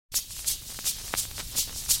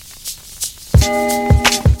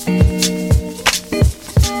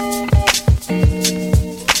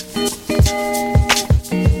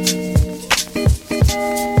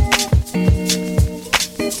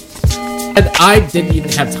And I didn't even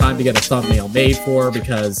have time to get a thumbnail made for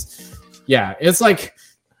because, yeah, it's like,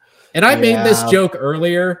 and I made this joke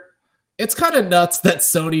earlier. It's kind of nuts that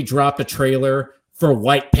Sony dropped a trailer for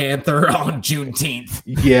White Panther on Juneteenth.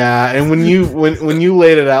 Yeah, and when you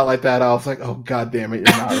laid it out like that, I was like, oh, God damn it,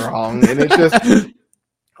 you're not wrong. And it's just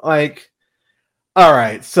like, all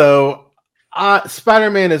right, so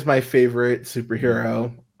Spider-Man is my favorite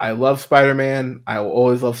superhero. I love Spider-Man. I will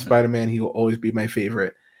always love Spider-Man. He will always be my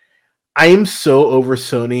favorite. I am so over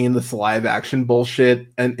Sony and this live action bullshit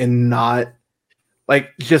and not like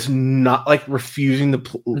just not like refusing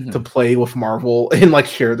to play with Marvel and like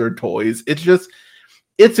share their toys.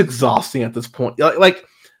 It's exhausting at this point. Like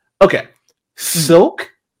okay,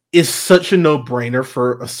 Silk is such a no-brainer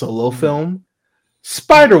for a solo film.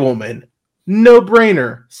 Spider-Woman,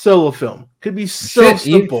 no-brainer solo film. Could be so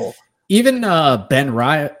simple. Even Ben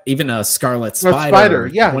Ryan, even Scarlet Spider,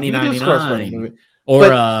 yeah, 2099.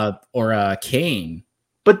 Or Kane.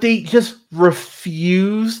 But they just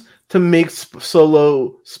refuse to make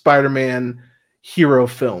solo Spider-Man hero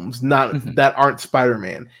films that aren't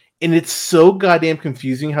Spider-Man. And it's so goddamn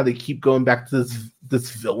confusing how they keep going back to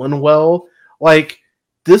this villain well. Like,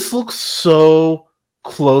 this looks so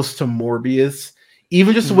close to Morbius.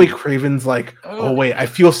 Even just the way Kraven's like, oh wait, I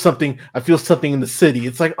feel something in the city.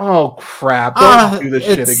 It's like, oh crap, don't do this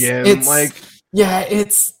shit again.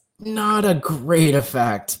 It's not a great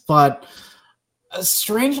effect, but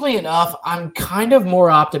strangely enough, I'm kind of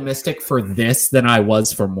more optimistic for this than I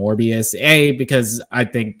was for Morbius. Because I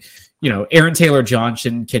think, Aaron Taylor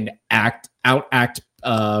Johnson can out act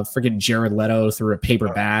freaking Jared Leto through a paper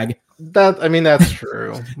bag. That's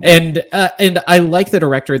true. and I like the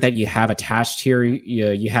director that you have attached here.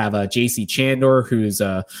 You have J.C. Chandor, who's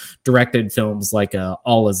directed films like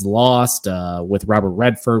All Is Lost with Robert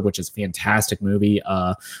Redford, which is a fantastic movie.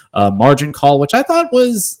 Margin Call, which I thought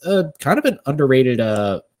was kind of an underrated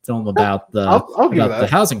film about the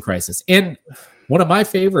housing crisis. And one of my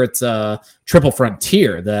favorites, Triple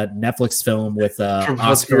Frontier, the Netflix film with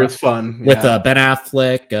Oscar, is fun. With Ben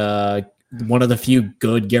Affleck. One of the few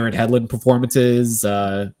good Garrett Hedlund performances,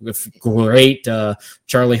 with great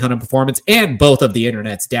Charlie Hunnam performance, and both of the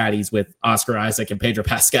internet's daddies with Oscar Isaac and Pedro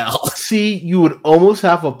Pascal. See, you would almost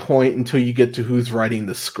have a point until you get to who's writing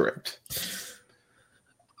the script.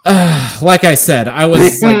 Like I said, I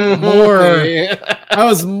was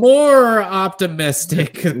more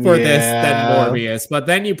optimistic for this than Morbius, but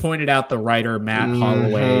then you pointed out the writer Matt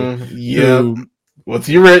Holloway. What's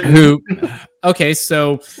he written? Okay,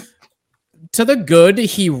 so. To the good,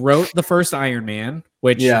 he wrote the first Iron Man,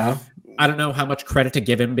 which I don't know how much credit to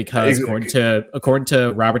give him because according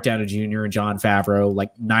to Robert Downey Jr. and Jon Favreau,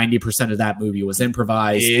 like 90% of that movie was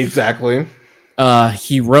improvised. Exactly.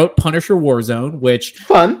 He wrote Punisher Warzone, which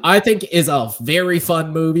I think is a very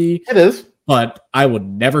fun movie. It is. But I would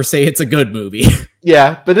never say it's a good movie.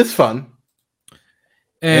 Yeah, but it's fun.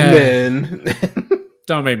 And then...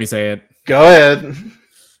 Don't make me say it. Go ahead.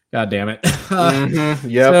 God damn it.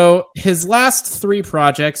 Yep. So his last three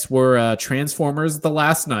projects were Transformers The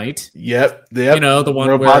Last Night. Yep. The one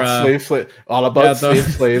Robots, where... slave. All about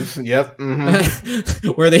slaves. Yep.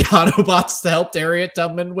 Where the Autobots helped Harriet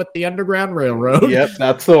Tubman with the Underground Railroad. Yep,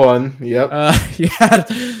 that's the one. Yep. You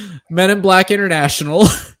had Men in Black International.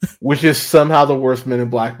 Which is somehow the worst Men in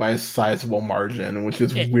Black by a sizable margin, which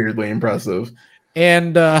is weirdly impressive.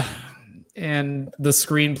 And the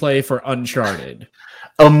screenplay for Uncharted.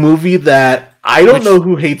 A movie that I don't know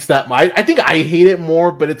who hates that much. I think I hate it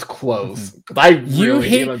more, but it's close. I really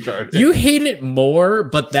hate Uncharted. You hate it more,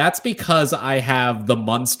 but that's because I have the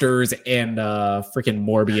Munsters and freaking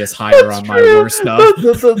Morbius higher on my worst stuff.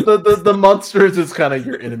 The Munsters is kind of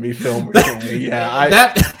your enemy film.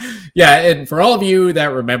 And for all of you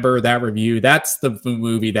that remember that review, that's the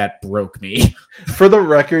movie that broke me. For the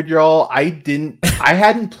record, y'all, I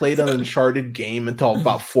hadn't played an Uncharted game until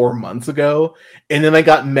about 4 months ago, and then I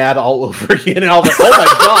got mad all over again, and I was like, oh my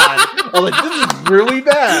god. I was like, this is really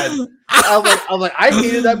bad. I was like, I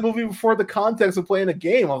hated that movie before the context of playing a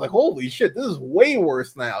game. I was like, holy shit, this is way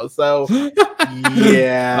worse now. So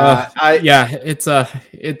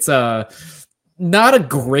it's not a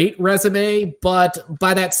great resume, but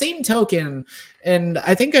by that same token, and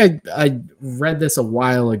I think I read this a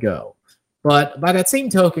while ago, but by that same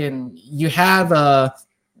token, you have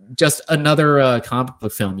just another comic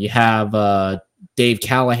book film. You have Dave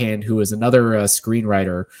Callahan, who is another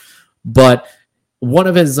screenwriter, but one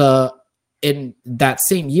of his in that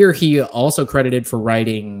same year, he also credited for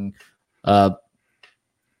writing Mortal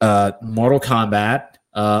Kombat,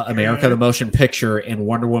 America the Motion Picture, and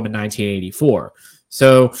Wonder Woman 1984.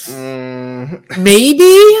 So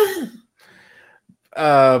maybe.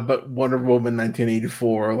 But Wonder Woman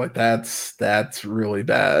 1984, like that's really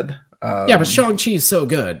bad. Yeah, but Shang-Chi is so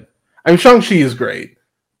good. I mean, Shang-Chi is great.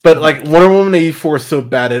 But like Wonder Woman 84 is so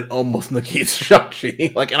bad it almost negates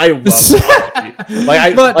Shang-Chi. Like, and I love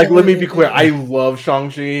Shang-Chi. Let me be clear. I love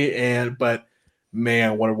Shang-Chi, but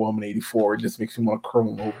man, Wonder Woman 84 just makes me want to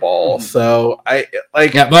curl my ball. So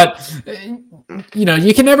but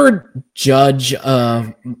you can never judge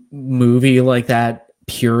a movie like that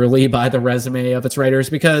purely by the resume of its writers,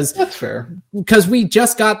 because that's fair. Because we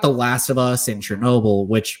just got The Last of Us and Chernobyl,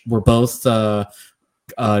 which were both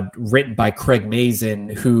written by Craig Mazin,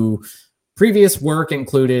 who previous work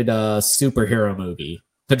included a superhero movie,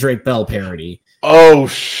 the Drake Bell parody. Oh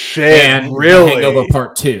shit! And really? Hangover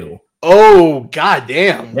Part 2. Oh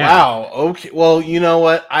goddamn! Yeah. Wow. Okay. Well, you know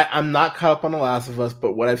what? I'm not caught up on The Last of Us,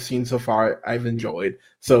 but what I've seen so far, I've enjoyed.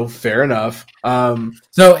 So fair enough.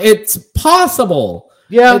 So it's possible.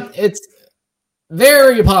 Yeah, it's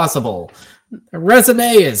very possible. The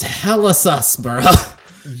resume is hella sus, bro.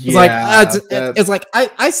 It's like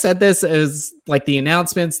I said this as like the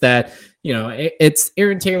announcements that it's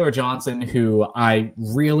Aaron Taylor Johnson, who I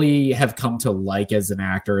really have come to like as an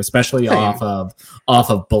actor, especially off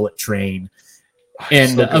of Bullet Train,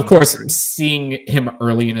 and of course seeing him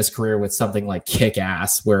early in his career with something like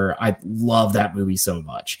Kick-Ass, where I love that movie so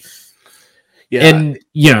much. Yeah. And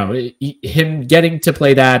him getting to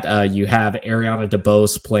play that, you have Ariana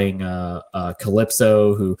DeBose playing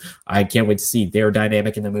Calypso, who I can't wait to see their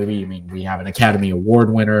dynamic in the movie. I mean, we have an Academy Award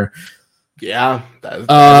winner. Yeah,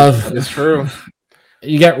 that is true.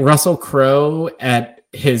 You get Russell Crowe at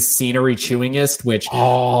his scenery chewingest, which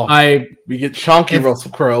we get chunky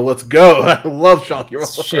Russell Crowe. Let's go! I love chunky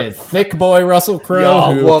Russell Crowe. Thick boy Russell Crowe.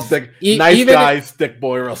 I love thick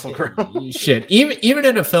boy Russell Crowe. Even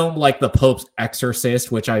in a film like The Pope's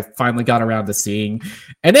Exorcist, which I finally got around to seeing,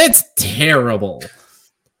 and it's terrible,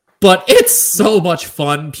 but it's so much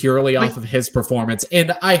fun purely off of his performance,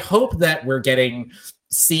 and I hope that we're getting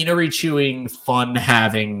scenery chewing, fun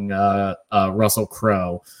having Russell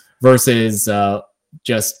Crowe versus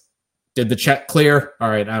just did the check clear? All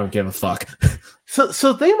right, I don't give a fuck. So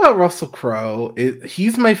the thing about Russell Crowe is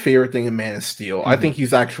he's my favorite thing in Man of Steel. Mm-hmm. I think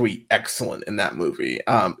he's actually excellent in that movie.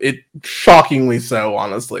 It shockingly so,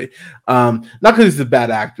 honestly. Not because he's a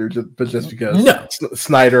bad actor, but just because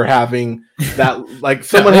Snyder having that, like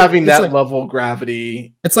someone having that like, level of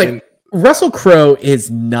gravity. It's like Russell Crowe is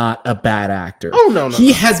not a bad actor. Oh no,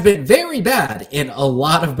 he has been very bad in a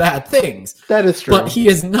lot of bad things. That is true, but he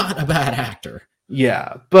is not a bad actor.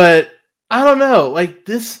 Yeah, but I don't know. Like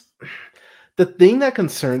this, the thing that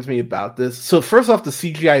concerns me about this. So first off, the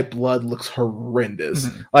CGI blood looks horrendous.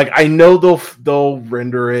 Mm-hmm. Like I know they'll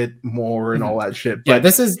render it more and all that shit. But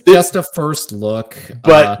this is just a first look.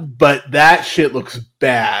 But that shit looks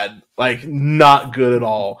bad. Like not good at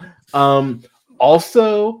all.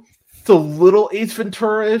 Also, it's a little Ace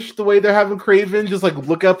Ventura-ish the way they're having Kraven just like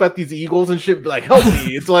look up at these eagles and shit, be like help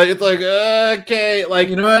me. It's like okay, like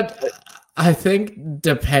you know what. I think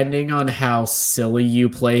depending on how silly you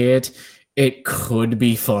play it, it could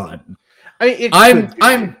be fun.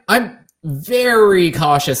 I'm very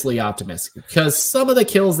cautiously optimistic because some of the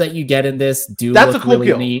kills that you get in this look really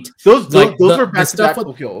kill. Neat. Those are back-to-back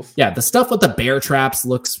cool kills. Yeah, the stuff with the bear traps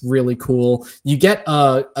looks really cool. You get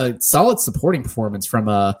a solid supporting performance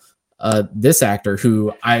from this actor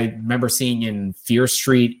who I remember seeing in Fear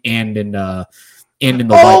Street and in the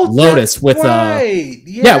White Lotus with with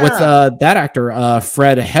that actor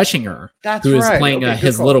Fred Heschinger, who is playing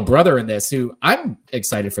his little brother in this, who I'm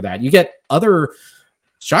excited for that. You get other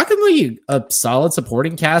shockingly a solid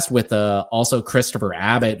supporting cast with also Christopher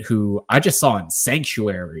Abbott, who I just saw in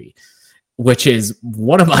Sanctuary, which is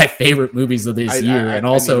one of my favorite movies of this year, and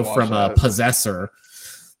also from Possessor.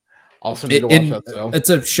 Also need to watch that though.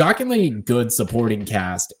 It's a shockingly good supporting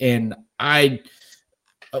cast, and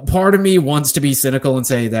part of me wants to be cynical and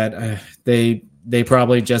say that they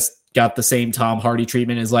probably just got the same Tom Hardy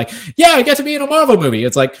treatment as like, yeah, I get to be in a Marvel movie.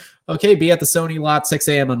 It's like, okay, be at the Sony lot 6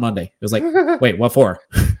 a.m. on Monday. It was like, wait, what for?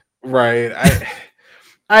 Right.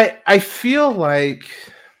 I feel like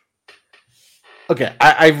okay.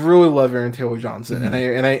 I really love Aaron Taylor Johnson,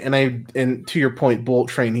 mm-hmm. and to your point, Bullet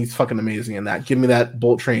Train, he's fucking amazing in that. Give me that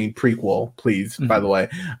Bullet Train prequel, please. Mm-hmm. By the way,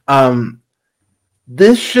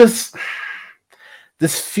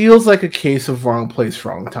 this feels like a case of wrong place,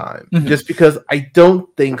 wrong time. Mm-hmm. Just because I don't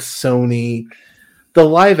think Sony, the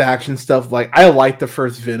live action stuff, like I like the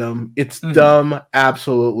first Venom. It's mm-hmm. dumb,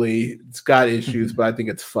 absolutely. It's got issues, mm-hmm. but I think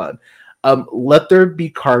it's fun. Let There Be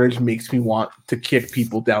Carnage makes me want to kick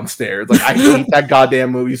people downstairs. Like, I hate that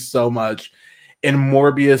goddamn movie so much. And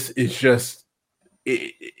Morbius is just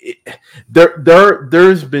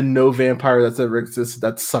there's been no vampire that's ever existed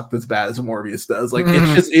that sucked as bad as Morbius does. Like,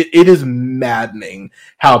 it's just it is maddening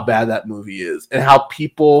how bad that movie is and how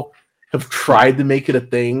people have tried to make it a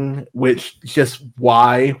thing, which just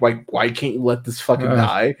why can't you let this fucking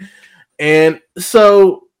die? And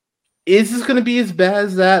so is this going to be as bad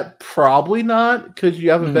as that? Probably not, because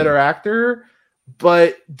you have a better actor.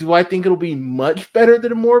 But do I think it'll be much better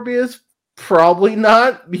than Morbius? Probably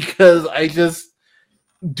not, because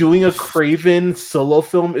doing a Kraven solo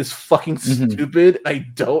film is fucking stupid. I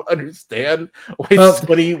don't understand why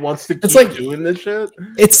Sony wants to keep doing this shit.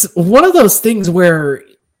 It's one of those things where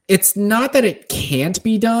it's not that it can't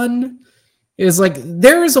be done. It's like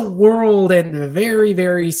there is a world and a very,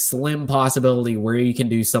 very slim possibility where you can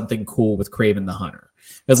do something cool with Kraven the Hunter.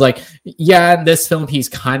 It's like, yeah, in this film, he's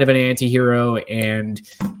kind of an anti-hero, and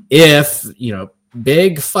if,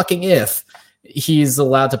 big fucking if, he's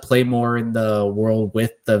allowed to play more in the world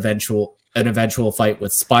with an eventual fight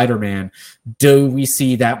with Spider-Man, do we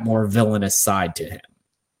see that more villainous side to him?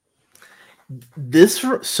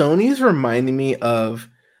 Sony's reminding me of...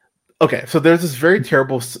 Okay, so there's this very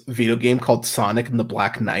terrible video game called Sonic and the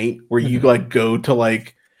Black Knight, where you go to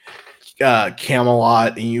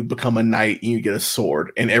Camelot and you become a knight and you get a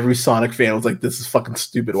sword. And every Sonic fan was like, "This is fucking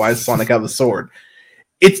stupid. Why does Sonic have a sword?"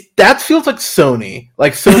 That feels like Sony.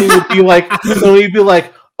 Like Sony would be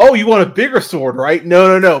like, "Oh, you want a bigger sword, right?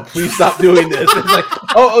 No. Please stop doing this." It's like,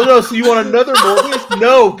 oh no. So you want another Morbius?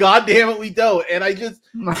 No, god damn it, we don't. And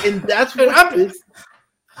that's what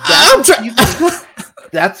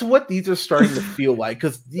that's what these are starting to feel like,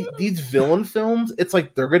 because these villain films, it's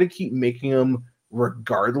like they're going to keep making them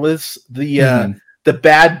regardless. The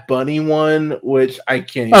Bad Bunny one, which I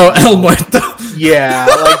can't. El Muerto. Yeah,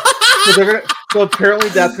 so apparently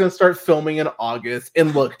that's going to start filming in August.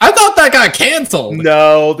 And look, I thought that got canceled.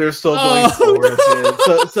 No, they're still going forward.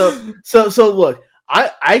 So look,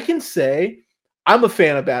 I can say I'm a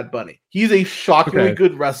fan of Bad Bunny. He's a shockingly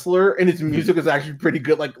good wrestler, and his music is actually pretty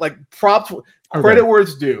good. Like props, credit where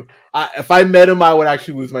it's due. If I met him, I would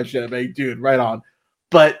actually lose my shit. Like, dude, right on.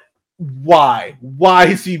 But why? Why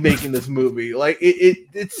is he making this movie? Like,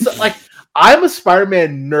 it's like, I'm a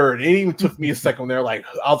Spider-Man nerd. It even took me a second. They're like,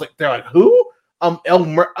 who?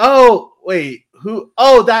 Oh wait, who?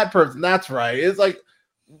 Oh, that person. That's right. It's like,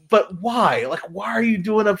 but why? Like, why are you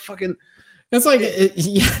doing a fucking? It's like,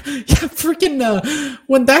 freaking,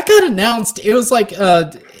 when that got announced, it was like,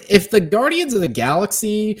 if the Guardians of the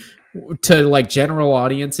Galaxy to like general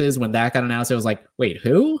audiences, when that got announced, it was like, wait,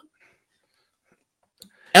 who?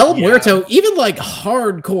 El Muerto, even like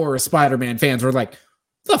hardcore Spider-Man fans were like,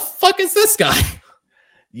 the fuck is this guy?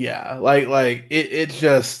 Yeah, like it's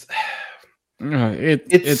just,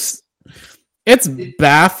 it's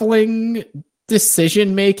baffling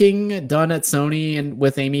decision making done at Sony and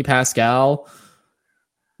with Amy Pascal.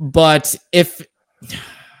 But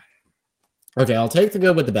I'll take the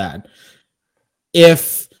good with the bad.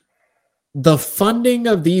 If the funding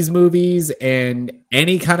of these movies and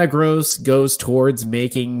any kind of gross goes towards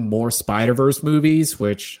making more Spider-Verse movies,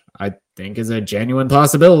 which I think is a genuine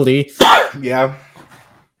possibility,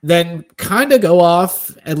 then kind of go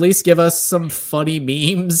off, at least give us some funny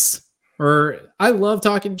memes. Or I love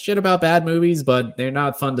talking shit about bad movies, but they're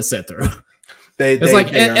not fun to sit through. As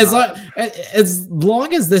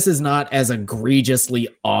long as this is not as egregiously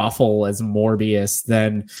awful as Morbius,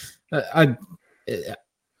 then the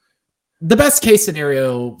best case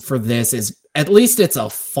scenario for this is at least it's a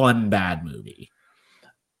fun bad movie.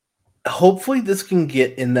 Hopefully this can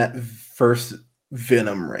get in that first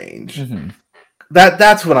Venom range.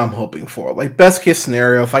 That's what I'm hoping for. Like, best case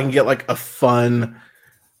scenario, if I can get like a fun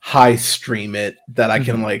high stream it that I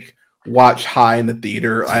can like watch high in the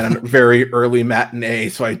theater at a very early matinee,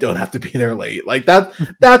 so I don't have to be there late. Like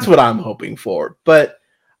that's what I'm hoping for. But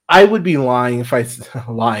I would be lying if I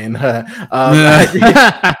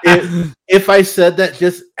if I said that.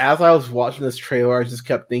 Just as I was watching this trailer, I just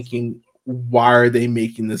kept thinking, why are they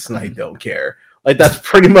making this and I don't care? Like, that's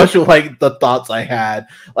pretty much like the thoughts I had.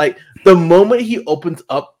 Like, the moment he opens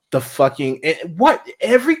up the fucking,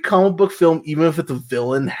 every comic book film, even if it's a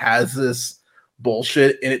villain, has this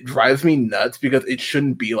bullshit, and it drives me nuts because it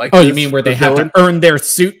shouldn't be like. Oh, you mean where they have to earn their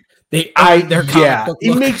suit? Their comic book look.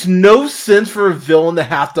 It makes no sense for a villain to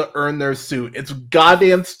have to earn their suit. It's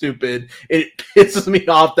goddamn stupid. It pisses me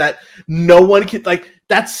off that no one can, like,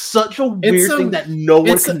 that's such a weird thing that no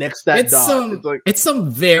one connects that dot. It's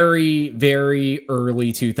some very, very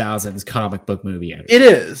early 2000s comic book movie energy. It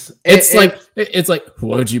is. It's like,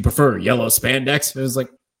 what would you prefer, yellow spandex? It was like,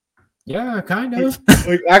 yeah, kind of.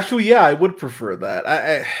 Actually, yeah, I would prefer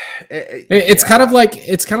that. It's kind of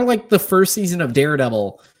like the first season of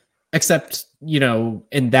Daredevil, except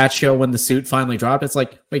in that show when the suit finally dropped, it's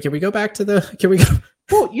like, wait, can we go?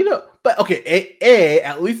 Well, but okay,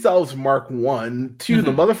 at least that was Mark 1. 2,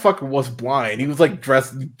 the motherfucker was blind. He was like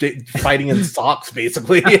dressed, fighting in socks,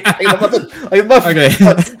 basically.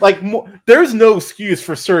 There's no excuse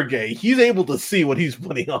for Sergei. He's able to see what he's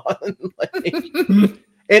putting on.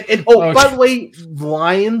 By the way,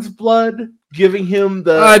 lion's blood giving him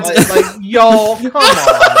the y'all, come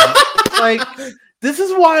on, this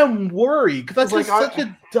is why I'm worried, because that's such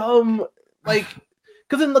a dumb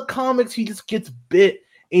because in the comics he just gets bit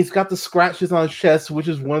and he's got the scratches on his chest, which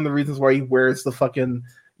is one of the reasons why he wears the fucking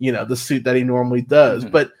the suit that he normally does.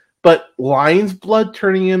 But lion's blood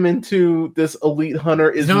turning him into this elite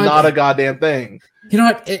hunter is not a goddamn thing. You know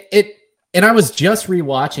what? And I was just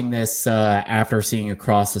rewatching this after seeing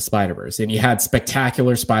Across the Spider-Verse, and you had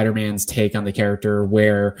Spectacular Spider-Man's take on the character,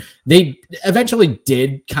 where they eventually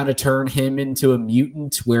did kind of turn him into a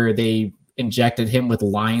mutant, where they injected him with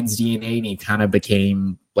lion's DNA, and he kind of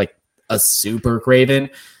became like a super Kraven.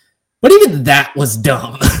 But even that was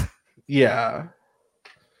dumb. Yeah,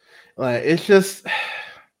 it's just.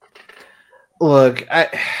 Look, I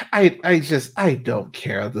don't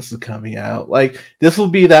care if this is coming out. This will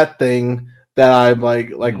be that thing that I'm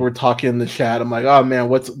like we're talking in the chat. I'm like, oh man,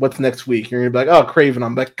 what's next week? And you're gonna be like, oh, Kraven.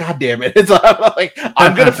 I'm like, god damn it!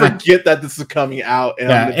 I'm gonna forget that this is coming out,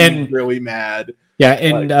 and I'm gonna be really mad. Yeah,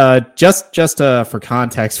 and just for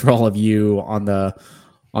context for all of you on the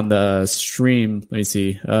stream, let me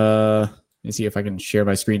see if I can share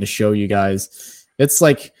my screen to show you guys. It's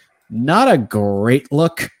not a great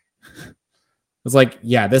look. It's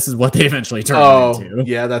yeah, this is what they eventually turned into.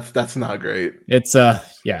 Yeah, that's not great. It's not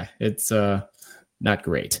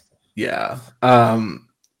great. Yeah.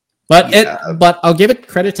 But I'll give it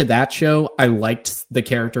credit to that show. I liked the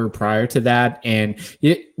character prior to that, and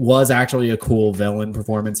it was actually a cool villain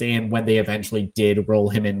performance. And when they eventually did roll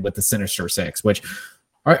him in with the Sinister Six, which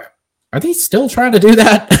are they still trying to do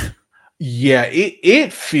that? Yeah,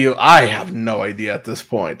 I have no idea at this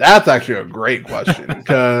point. That's actually a great question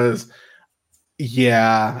because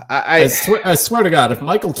yeah, I swear to God, if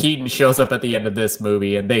Michael Keaton shows up at the end of this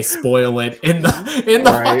movie and they spoil it in the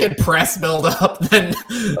fucking press build-up, then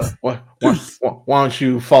why don't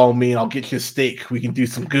you follow me and I'll get you a steak? We can do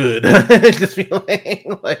some good. Just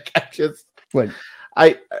feeling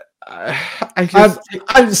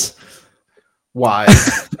why?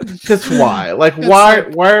 Just why?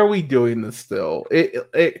 Why are we doing this still?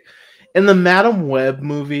 In the Madam Web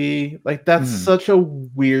movie, that's such a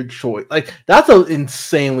weird choice. That's an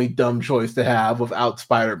insanely dumb choice to have without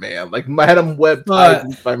Spider-Man. Madam Web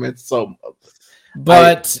Spider-Man so.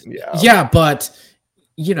 But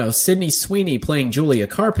Sydney Sweeney playing Julia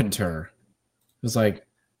Carpenter was you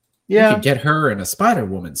could get her in a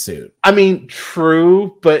Spider-Woman suit. I mean,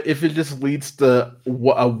 true, but if it just leads to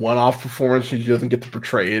a one-off performance, she doesn't get to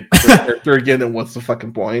portray it the character again, then what's the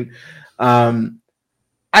fucking point? I'm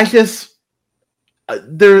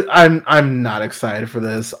not excited for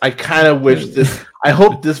this. I kind of wish this. I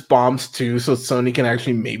hope this bombs too, so Sony can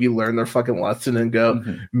actually maybe learn their fucking lesson and go.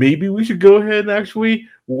 Maybe we should go ahead and actually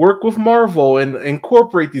work with Marvel and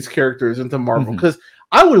incorporate these characters into Marvel, because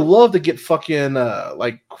I would love to get fucking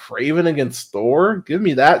Kraven against Thor. Give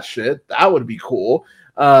me that shit. That would be cool.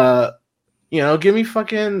 Give me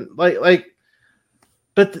fucking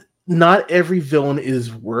but not every villain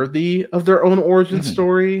is worthy of their own origin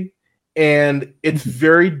story, and it's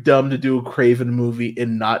very dumb to do a Kraven movie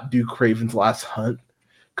and not do Kraven's Last Hunt,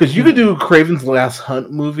 because you could do a Kraven's Last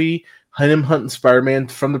Hunt movie, him hunting Spider-Man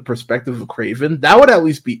from the perspective of Kraven. That would at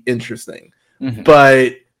least be interesting.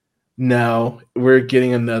 But no, we're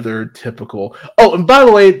getting another typical. Oh, and by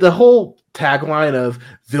the way, the whole tagline of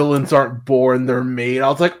villains aren't born, they're made. I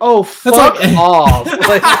was like, oh, fuck off.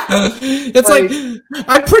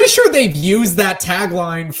 I'm pretty sure they've used that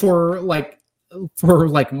tagline for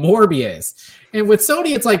Morbius. And with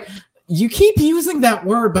Sony, it's you keep using that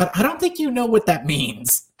word, but I don't think you know what that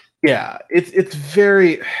means. Yeah, it's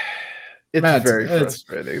very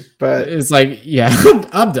frustrating. But it's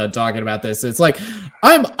I'm done talking about this. It's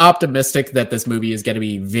I'm optimistic that this movie is going to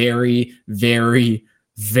be very, very,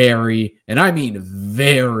 very, and I mean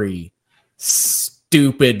very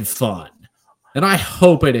stupid fun. And I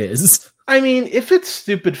hope it is. I mean, if it's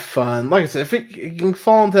stupid fun, like I said, if it can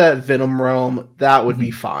fall into that Venom realm, that would be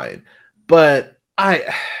fine. But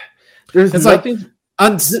There's it's nothing.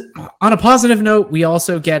 On a positive note, we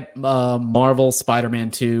also get Marvel Spider-Man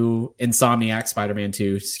 2, Insomniac Spider-Man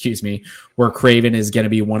 2, excuse me, where Kraven is going to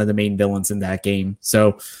be one of the main villains in that game.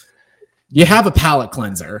 So you have a palate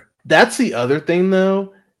cleanser. That's the other thing,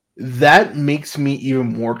 though. That makes me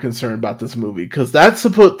even more concerned about this movie because that's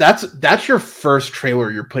your first trailer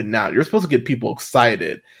you're putting out. You're supposed to get people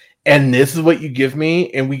excited, and this is what you give me.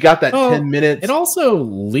 And we got that 10 minutes. It also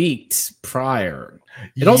leaked prior.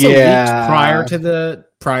 It also leaked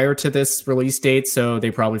prior to this release date, so they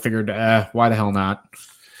probably figured, why the hell not?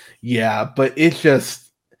 Yeah, but it's just.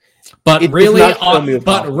 But really on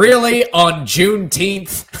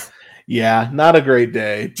Juneteenth. Yeah, not a great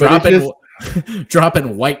day.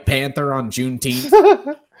 Dropping White Panther on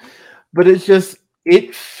Juneteenth. But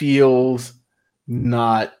it feels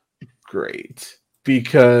not great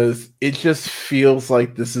because it just feels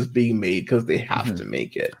like this is being made because they have to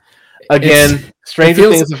make it. Again, stranger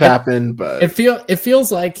things have happened, but it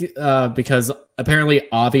feels like because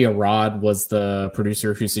apparently Avi Arad was the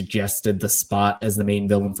producer who suggested the Spot as the main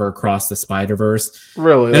villain for Across the Spider-Verse.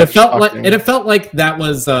 Really, and it felt like that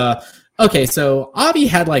was okay. So Avi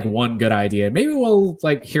had like one good idea. Maybe we'll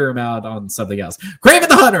like hear him out on something else. Kraven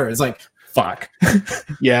the Hunter is like. Fuck.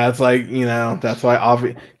 Yeah, it's like, that's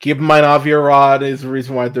why keep in mind Avi Arad is the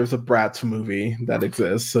reason why there's a Bratz movie that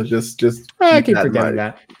exists. So just I keep forgetting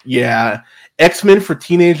that. Yeah. X-Men for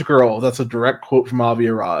Teenage Girls. That's a direct quote from Avi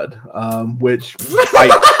Arad. Which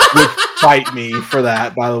fight me for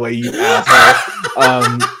that, by the way, you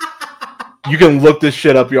asshole. You can look this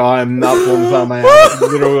shit up, y'all. I'm not pulling this out of my ass.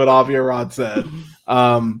 It's literally what Avi Arad said.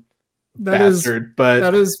 That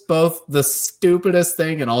is both the stupidest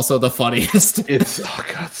thing and also the funniest. It's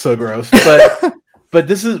so gross. But when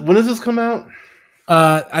does this come out?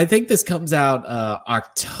 I think this comes out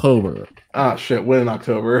October. Oh shit! When in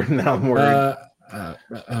October? Now I'm worried.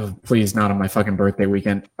 Please, not on my fucking birthday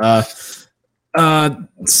weekend.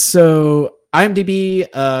 So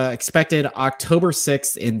IMDb expected October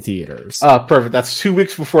 6th in theaters. Perfect. That's 2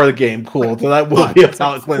 weeks before the game. Cool. So that will be a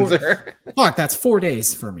palate cleanser. Fuck, that's 4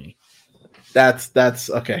 days for me. That's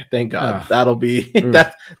okay. Thank God. That'll be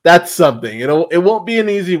that's something. It won't be an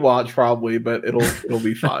easy watch probably, but it'll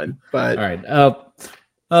be fine. But all right.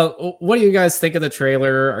 What do you guys think of the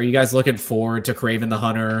trailer? Are you guys looking forward to Kraven the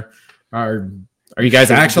Hunter? Are you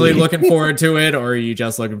guys actually looking forward to it, or are you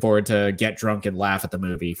just looking forward to get drunk and laugh at the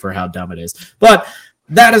movie for how dumb it is? But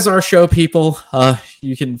that is our show, people.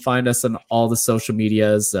 You can find us on all the social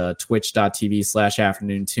medias,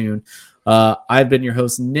 twitch.tv/afternoon-tune. I've been your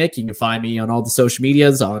host, Nick. You can find me on all the social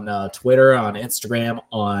medias, on Twitter, on Instagram,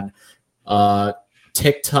 on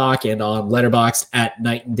TikTok, and on Letterboxd at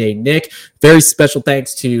Night and Day Nick. Very special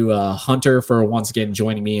thanks to Hunter for once again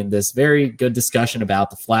joining me in this very good discussion about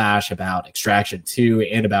The Flash, about Extraction 2,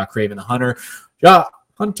 and about Kraven the Hunter.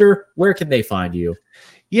 Hunter, where can they find you?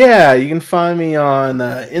 Yeah, you can find me on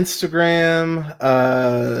Instagram,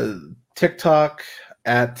 TikTok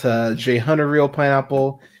at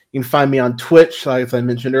JHunterRealPineapple. You can find me on Twitch, like as I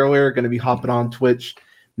mentioned earlier. Going to be hopping on Twitch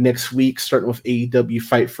next week, starting with AEW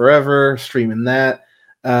Fight Forever, streaming that.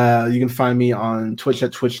 You can find me on Twitch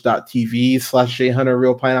at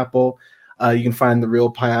twitch.tv/JHunterRealPineapple. You can find The Real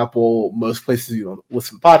Pineapple most places you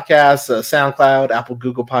listen to podcasts, SoundCloud, Apple,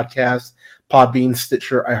 Google Podcasts, Podbean,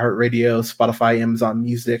 Stitcher, iHeartRadio, Spotify, Amazon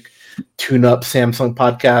Music, TuneUp, Samsung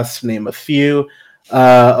Podcasts, to name a few.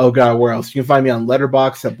 Where else? You can find me on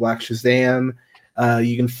Letterboxd at Black Shazam.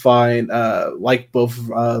 You can find like both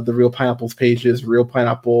the Real Pineapple's pages, Real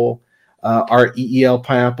Pineapple, REEL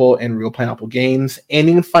Pineapple, and Real Pineapple Games. And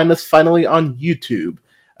you can find us finally on YouTube.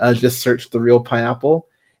 Just search The Real Pineapple.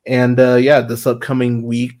 And this upcoming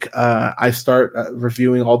week, I start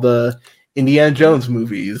reviewing all the Indiana Jones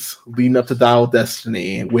movies leading up to Dial of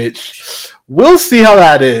Destiny, which we'll see how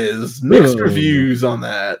that is. Mixed reviews on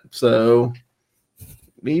that. So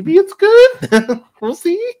maybe it's good. We'll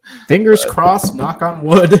see. Fingers crossed, knock on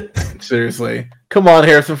wood. Seriously. Come on,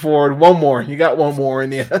 Harrison Ford. One more. You got one more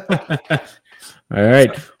in you. All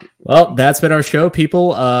right. Well, that's been our show,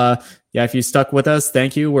 people. If you stuck with us,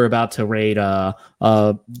 thank you. We're about to raid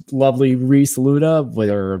lovely Reese Luda with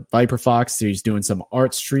her Viper Fox, who's doing some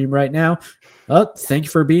art stream right now. Thank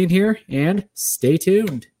you for being here, and stay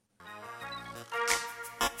tuned.